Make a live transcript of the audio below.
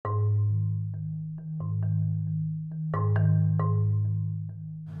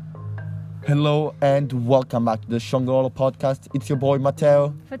Hello and welcome back to the Shongololo podcast. It's your boy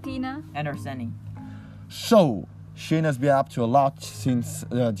Matteo. Fatina. And Arseni. So, Shane has been up to a lot since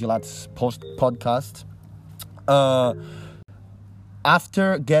the last podcast.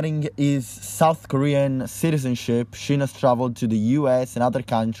 After getting his South Korean citizenship, Shin has traveled to the US and other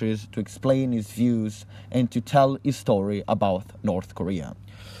countries to explain his views and to tell his story about North Korea.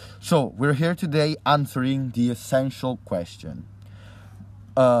 So, we're here today answering the essential question.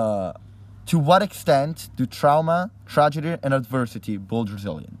 To what extent do trauma, tragedy, and adversity build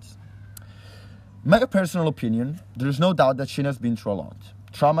resilience? In my personal opinion, there is no doubt that Shin has been through a lot.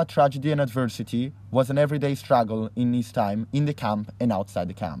 Trauma, tragedy, and adversity was an everyday struggle in his time in the camp and outside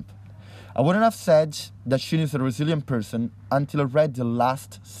the camp. I wouldn't have said that Shin is a resilient person until I read the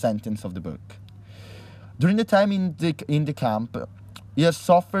last sentence of the book. During the time in the camp, he has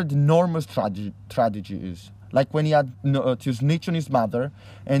suffered enormous tragedies, like when he had to snitch on his mother,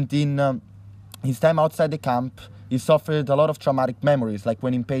 and in his time outside the camp, he suffered a lot of traumatic memories, like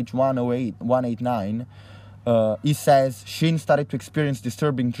when in page 189, he says Shin started to experience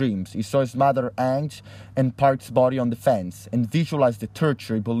disturbing dreams. He saw his mother hanged and Park's body on the fence and visualized the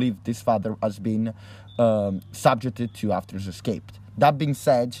torture he believed his father has been subjected to after his escape. That being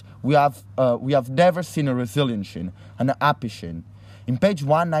said, we have never seen a resilient Shin, an happy Shin. In page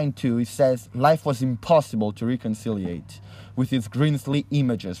 192, he says life was impossible to reconciliate with his grisly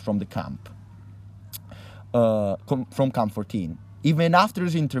images from the camp. From Camp 14. Even after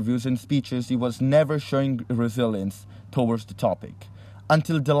his interviews and speeches, he was never showing resilience towards the topic.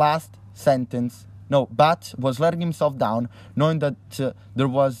 Until the last sentence, but was letting himself down, knowing that there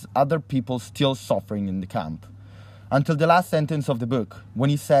was other people still suffering in the camp. Until the last sentence of the book, when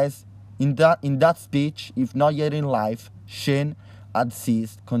he says, in that speech, if not yet in life, Shin had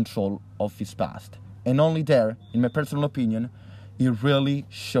seized control of his past. And only there, in my personal opinion, he really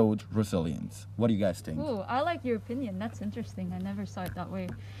showed resilience. What do you guys think? Ooh, I like your opinion. That's interesting. I never saw it that way.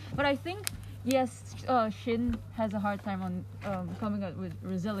 But I think, yes, Shin has a hard time on coming up with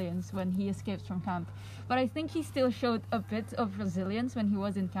resilience when he escapes from camp. But I think he still showed a bit of resilience when he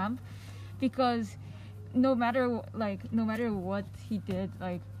was in camp, because no matter what he did,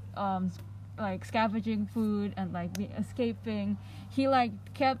 like scavenging food and escaping, he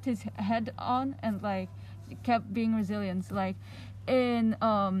kept his head on and kept being resilient. Like in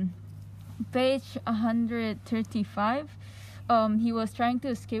page 135, he was trying to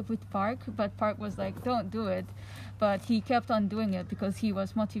escape with Park, but Park was like, don't do it, but he kept on doing it because he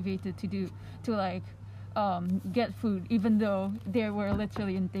was motivated to get food, even though they were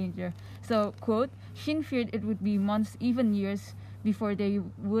literally in danger. So, quote, Shin feared it would be months, even years, before they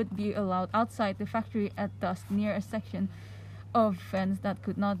would be allowed outside the factory at dusk near a section of fence that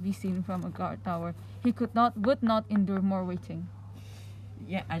could not be seen from a guard tower. He would not endure more waiting.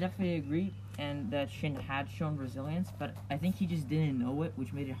 Yeah, I definitely agree, and that Shin had shown resilience, but I think he just didn't know it,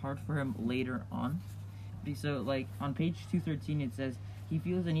 which made it hard for him later on. So, on page 213, it says, he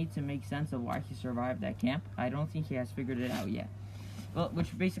feels the need to make sense of why he survived that camp. I don't think he has figured it out yet. Well,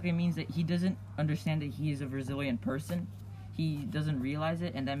 which basically means that he doesn't understand that he is a resilient person. He doesn't realize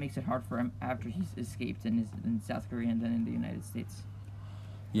it, and that makes it hard for him after he's escaped and is in South Korea and then in the United States.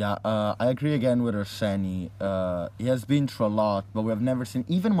 Yeah, I agree again with Arseni. He has been through a lot, but we have never seen,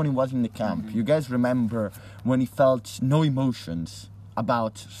 even when he was in the camp, you guys remember when he felt no emotions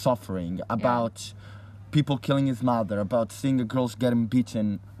about suffering, about people killing his mother, about seeing the girls getting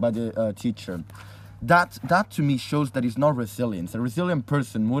beaten by the teacher. That to me shows that he's not resilient. A resilient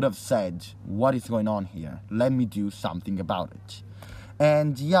person would have said, what is going on here? Let me do something about it.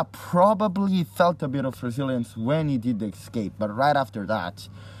 And yeah, probably he felt a bit of resilience when he did the escape. But right after that,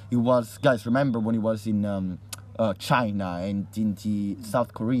 he was, guys, remember when he was in China and in the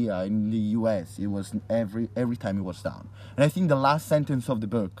South Korea, in the US, it was every time he was down. And I think the last sentence of the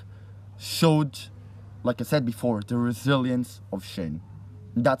book showed, like I said before, the resilience of Shin.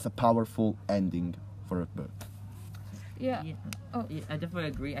 That's a powerful ending for a book. Yeah. Oh. Yeah, I definitely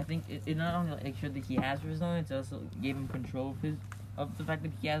agree. I think it not only showed that he has resilience, it also gave him control of the fact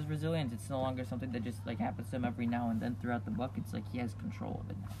that he has resilience. It's no longer something that just happens to him every now and then throughout the book. It's like he has control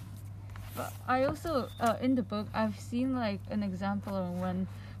of it now. But I also, in the book, I've seen an example of when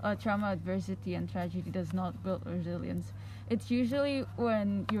trauma, adversity, and tragedy does not build resilience. It's usually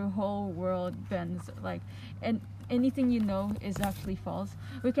when your whole world bends, and anything you know is actually false.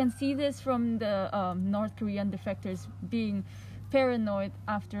 We can see this from the North Korean defectors being paranoid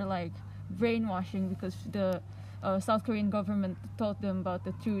after brainwashing, because the South Korean government told them about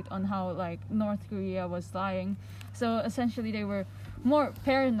the truth on how North Korea was lying. So essentially they were more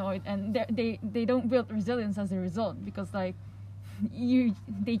paranoid, and they don't build resilience as a result, because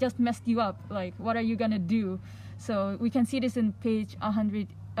they just messed you up. Like, what are you gonna do? So we can see this in page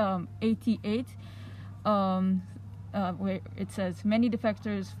 188, where it says many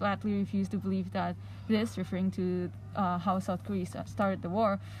defectors flatly refuse to believe that this, referring to how South Korea started the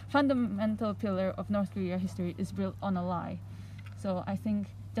war, fundamental pillar of North Korea history is built on a lie. So I think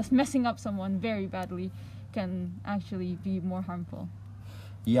just messing up someone very badly can actually be more harmful.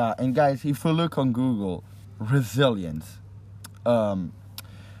 Yeah, and guys, if you look on Google, resilience, to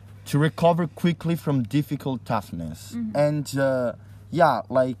recover quickly from difficult toughness. And yeah,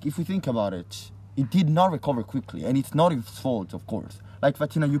 like if we think about it, it did not recover quickly, and it's not its fault, of course. Like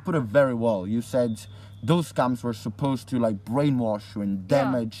Fatina, you put it very well. You said those camps were supposed to like brainwash you and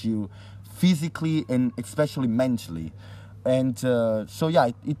damage you physically and especially mentally. And so yeah,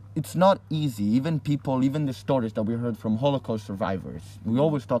 it's not easy. Even the stories that we heard from Holocaust survivors, we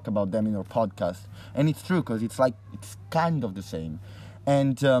always talk about them in our podcast, and it's true because it's kind of the same.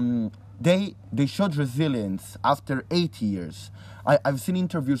 And they showed resilience after 8 years. I've seen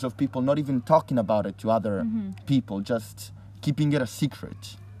interviews of people not even talking about it to other people, just keeping it a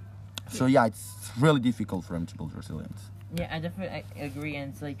secret. So yeah, it's really difficult for them to build resilience. Yeah, I agree,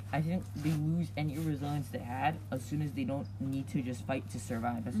 and it's like I think they lose any resilience they had as soon as they don't need to just fight to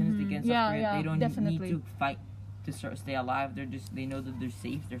survive. As soon as they get in South Korea, they don't need to fight to stay alive. They know that they're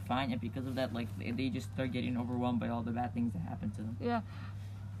safe, they're fine, and because of that, like they just start getting overwhelmed by all the bad things that happen to them. Yeah,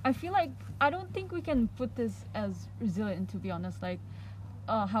 I feel like I don't think we can put this as resilient, to be honest. Like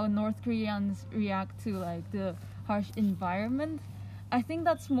how North Koreans react to like the harsh environment. I think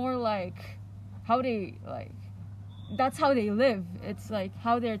that's more like how they like. That's how they live. It's like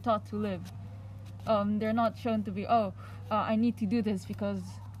how they're taught to live. They're not shown to be, I need to do this because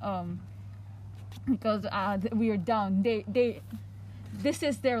we are down. This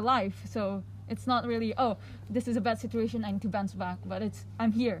is their life. So it's not really, this is a bad situation, I need to bounce back. But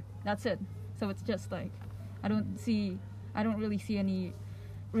I'm here. That's it. So it's just like, I don't really see any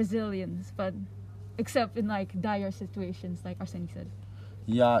resilience, but except in like dire situations, like Arseni said.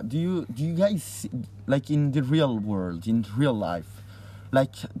 Yeah, do you guys, like in the real world, in real life,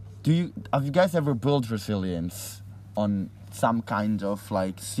 like have you guys ever built resilience on some kind of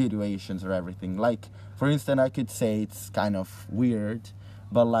like situations or everything? Like, for instance, I could say it's kind of weird,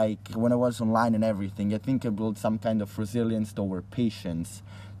 but like when I was online and everything, I think I built some kind of resilience toward patience,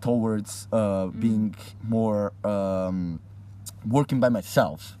 towards being more working by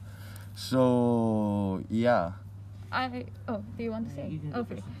myself. So yeah. Do you want to say?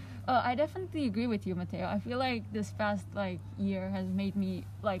 Okay. I definitely agree with you, Mateo. I feel like this past like year has made me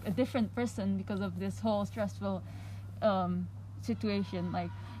like a different person because of this whole stressful situation. Like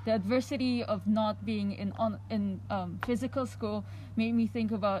the adversity of not being in physical school made me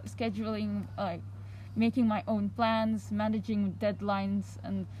think about scheduling, like making my own plans, managing deadlines,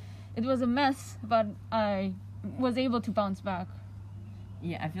 and it was a mess, but I was able to bounce back.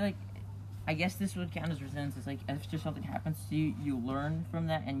 Yeah, I guess this would count as resilience. It's like after something happens to you, you learn from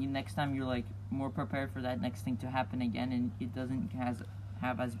that, and next time you're like more prepared for that next thing to happen again, and it doesn't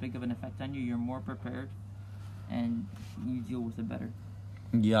have as big of an effect on you. You're more prepared, and you deal with it better.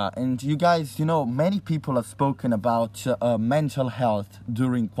 Yeah, and you guys, many people have spoken about mental health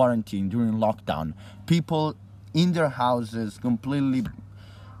during quarantine, during lockdown. People in their houses completely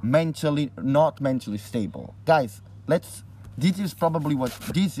not mentally stable. Guys, this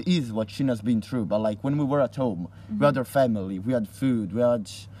is what Shina's been through, but like when we were at home, we had our family, we had food, we had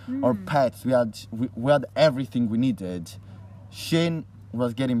our pets, we had everything we needed. Shin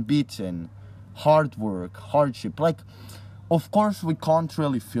was getting beaten, hard work, hardship. Like, of course we can't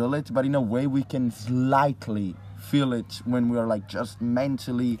really feel it, but in a way we can slightly feel it when we are like just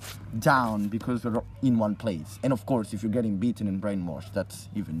mentally down because we're in one place. And of course, if you're getting beaten and brainwashed, that's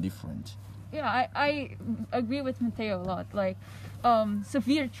even different. Yeah, I agree with Mateo a lot. Like,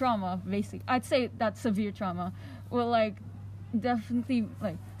 severe trauma, basically. I'd say that severe trauma will, like, definitely,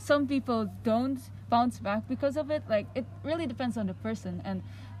 like, some people don't bounce back because of it. Like, it really depends on the person and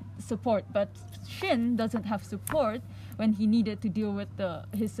support. But Shin doesn't have support when he needed to deal with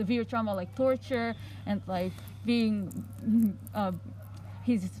his severe trauma, like torture and, like, being,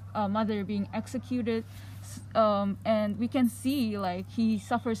 his mother being executed. And we can see like he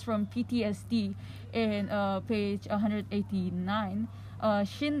suffers from PTSD in page 189.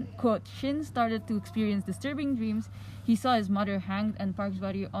 Shin started to experience disturbing dreams. He saw his mother hanged and Park's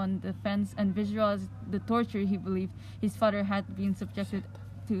body on the fence and visualized the torture he believed his father had been subjected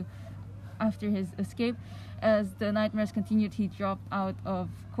to after his escape. As the nightmares continued, he dropped out of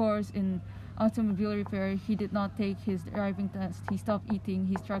course in automobile repair. He did not take his driving test. He stopped eating.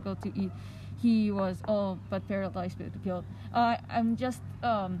 He struggled to eat. he was all but paralyzed with the guilt. I'm just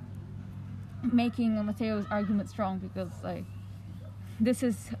making Mateo's argument strong because like this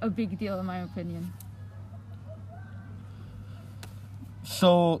is a big deal in my opinion.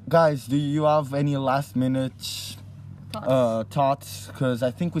 So, guys, do you have any last minute thoughts? Because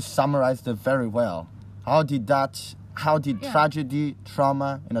I think we summarized it very well. How did tragedy,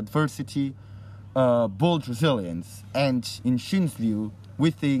 trauma, and adversity build resilience? And in Shin's view,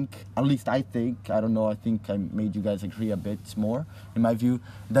 we think, at least I think, I don't know, I think I made you guys agree a bit more, in my view,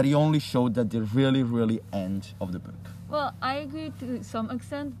 that he only showed that the really, really end of the book. Well, I agree to some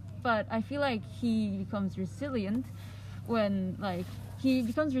extent, but I feel like he becomes resilient when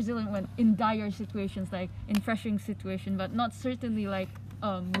in dire situations, like in pressuring situation, but not certainly like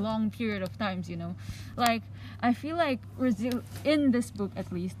long period of times, you know. Like I feel like in this book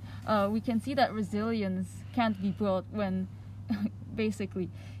at least, we can see that resilience can't be built when basically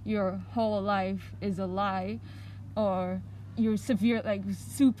your whole life is a lie, or you're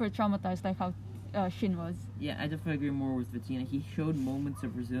super traumatized like how Shin was. Yeah, I definitely agree more with Bettina. He showed moments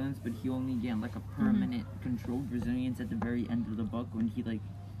of resilience, but he only gained like a permanent, controlled resilience at the very end of the book when he like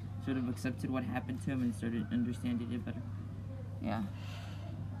sort of accepted what happened to him and started understanding it better. Yeah.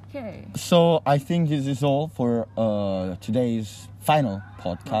 Okay. So I think this is all for today's final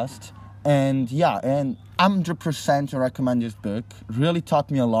podcast. And yeah, and 100% recommend this book. Really taught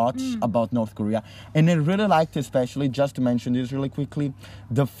me a lot about North Korea. And I really liked, especially, just to mention this really quickly,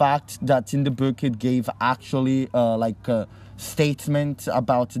 the fact that in the book it gave actually a statement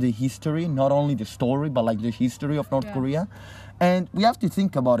about the history, not only the story, but like the history of North Korea. And we have to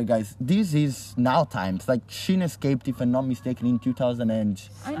think about it, guys. This is now times. Like, Shin escaped, if I'm not mistaken, in 2008.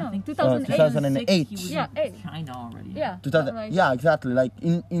 2008. He was in China already. Yeah. Yeah, exactly. Like,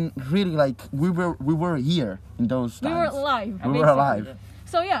 in really, like, we were here in those times. We were alive. We were alive.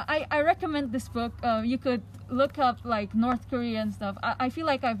 So yeah, I recommend this book. You could look up like North Korean stuff. I feel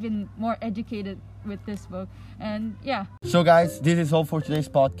like I've been more educated with this book. And yeah. So guys, this is all for today's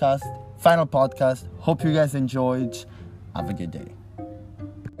podcast. Final podcast. Hope you guys enjoyed. Have a good day.